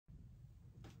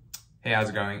Hey, how's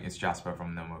it going? It's Jasper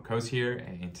from Nomo Codes here,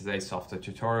 and in today's Softr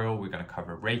tutorial, we're going to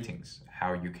cover ratings,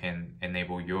 how you can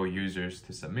enable your users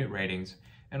to submit ratings,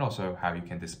 and also how you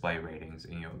can display ratings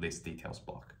in your list details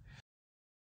block.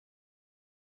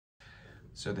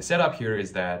 So the setup here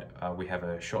is that we have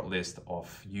a short list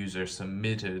of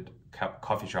user-submitted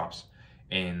coffee shops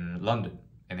in London.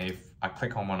 And if I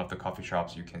click on one of the coffee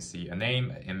shops, you can see a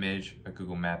name, an image, a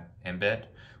Google Map embed,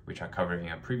 which I covered in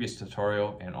a previous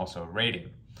tutorial, and also a rating.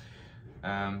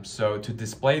 So to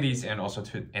display these and also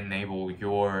to enable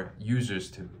your users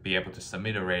to be able to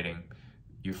submit a rating,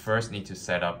 you first need to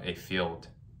set up a field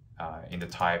in the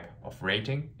type of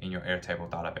rating in your Airtable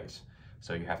database.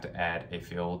 So you have to add a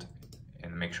field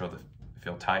and make sure the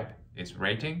field type is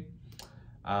rating.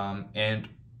 And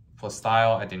for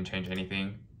style, I didn't change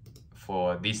anything.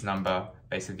 For this number,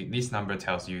 basically this number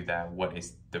tells you that what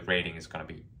is the rating is going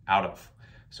to be out of.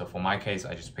 So for my case,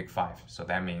 I just picked 5. So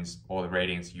that means all the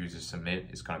ratings users submit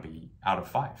is going to be out of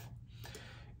 5.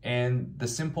 And the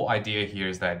simple idea here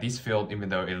is that this field, even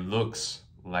though it looks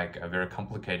like a very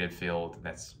complicated field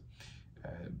that's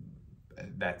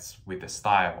with a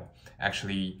style,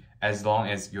 actually, as long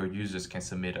as your users can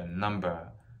submit a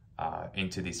number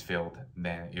into this field,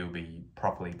 then it will be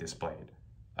properly displayed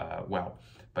well.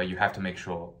 But you have to make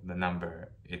sure the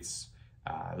number it's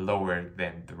lower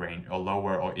than the range, or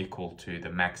lower or equal to the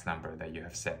max number that you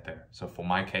have set there. So for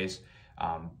my case,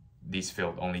 this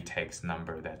field only takes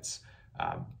number that's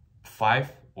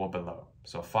 5 or below.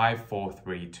 So 5, 4,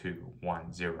 3, 2,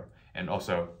 1, 0. And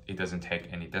also it doesn't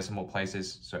take any decimal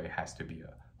places, so it has to be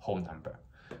a whole number.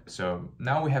 So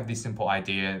now we have this simple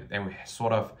idea, and we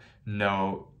sort of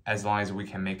know as long as we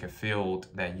can make a field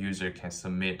that user can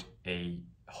submit a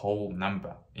whole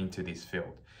number into this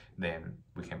field, then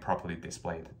we can properly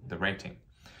display the rating.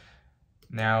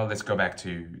 Now let's go back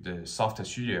to the Softr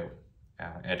Studio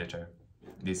editor.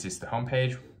 This is the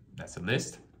homepage, that's a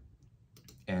list.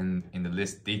 And in the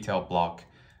list detail block,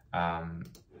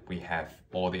 we have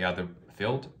all the other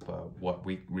field, but what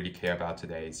we really care about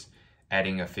today is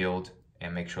adding a field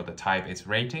and make sure the type is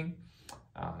rating,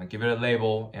 give it a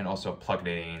label, and also plug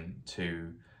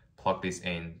this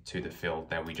in to the field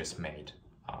that we just made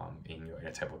in your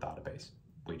Airtable database,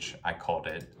 which I called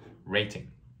it rating.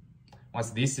 Once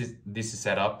this is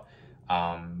set up,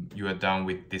 you are done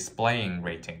with displaying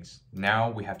ratings. Now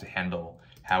we have to handle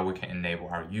how we can enable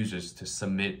our users to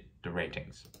submit the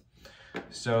ratings.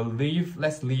 So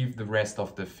let's leave the rest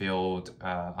of the field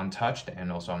untouched,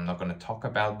 and also I'm not going to talk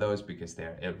about those because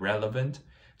they're irrelevant.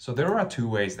 So there are 2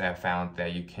 ways that I found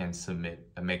that you can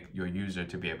make your user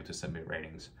to be able to submit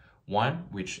ratings. One,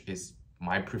 which is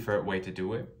my preferred way to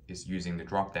do it, is using the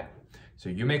dropdown. So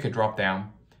you make a dropdown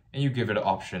and you give it an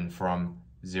option from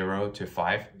 0 to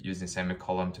 5 using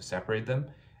semicolon to separate them.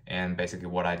 And basically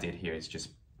what I did here is just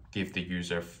give the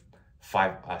user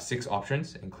 6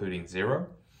 options, including 0.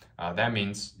 That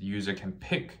means the user can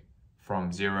pick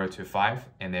from 0 to 5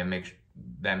 and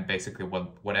then basically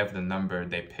whatever the number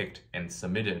they picked and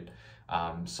submitted,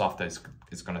 Softr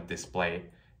is going to display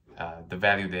the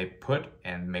value they put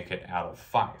and make it out of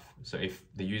 5. So if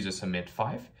the user submit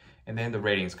 5, and then the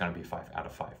rating is going to be 5 out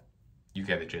of 5. You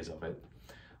get the gist of it.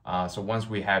 So once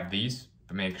we have these,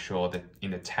 make sure that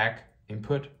in the tag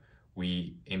input,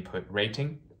 we input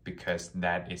rating, because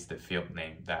that is the field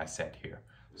name that I set here.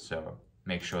 So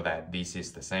make sure that this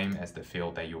is the same as the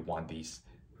field that you want this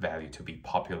value to be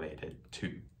populated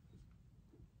to.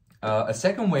 A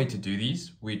second way to do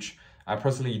these, which I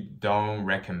personally don't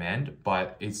recommend,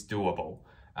 but it's doable.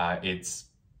 It's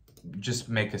just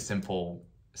make a simple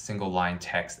single line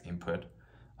text input.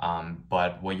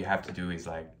 But what you have to do is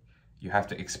you have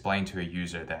to explain to a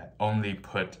user that only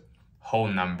put whole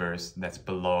numbers that's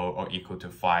below or equal to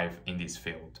 5 in this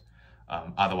field.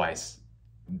 Otherwise,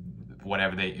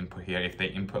 whatever they input here, if they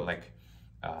input like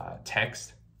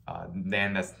text,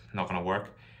 then that's not gonna work.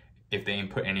 If they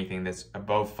input anything that's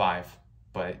above 5,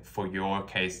 but for your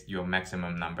case, your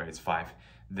maximum number is 5,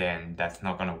 then that's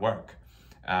not gonna work.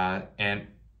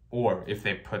 Or if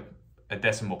they put a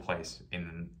decimal place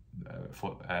in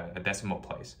a decimal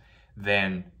place,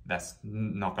 then that's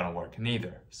not gonna work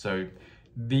neither. So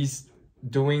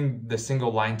doing the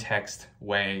single line text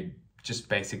way just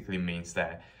basically means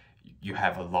that you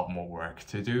have a lot more work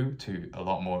to do, a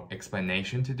lot more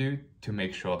explanation to do to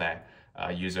make sure that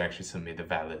user actually submit the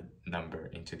valid number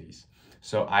into these.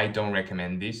 So I don't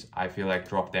recommend this. I feel like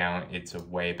dropdown, it's a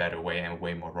way better way and a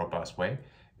way more robust way.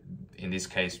 In this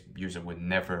case, user would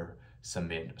never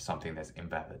submit something that's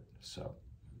invalid. So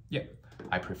yeah,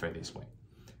 I prefer this way.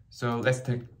 So let's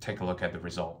take a look at the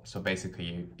result. So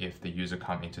basically, if the user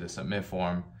come into the submit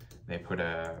form, they put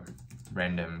a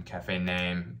random cafe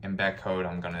name and back code.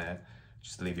 I'm gonna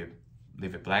just leave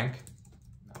it blank.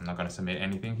 I'm not gonna submit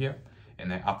anything here. And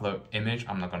then upload image,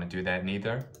 I'm not gonna do that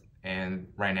neither. And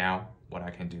right now, what I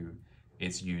can do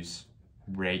is use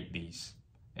rate these.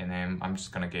 And then I'm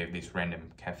just gonna give this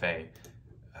random cafe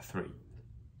a 3.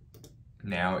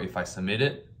 Now, if I submit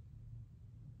it,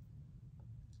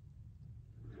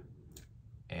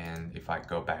 and if I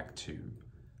go back to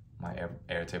my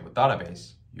Airtable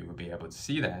database, you will be able to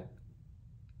see that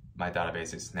my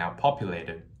database is now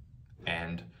populated.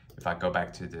 And if I go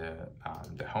back to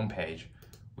the home page,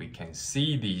 we can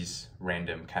see these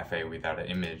random cafe without an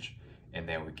image, and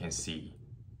then we can see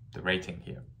the rating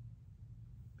here.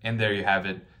 And there you have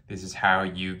it. This is how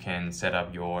you can set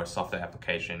up your Softr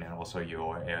application and also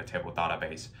your Airtable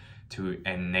database to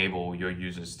enable your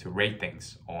users to rate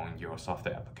things on your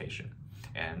Softr application,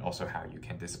 and also how you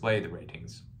can display the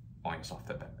ratings on your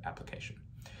Softr application.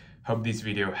 Hope this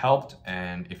video helped,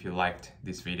 and if you liked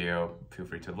this video, feel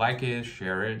free to like it,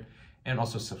 share it, and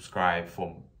also subscribe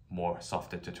for more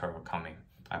Softr tutorial coming.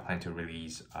 I plan to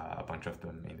release a bunch of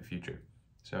them in the future.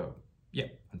 So yeah,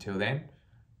 until then,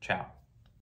 ciao.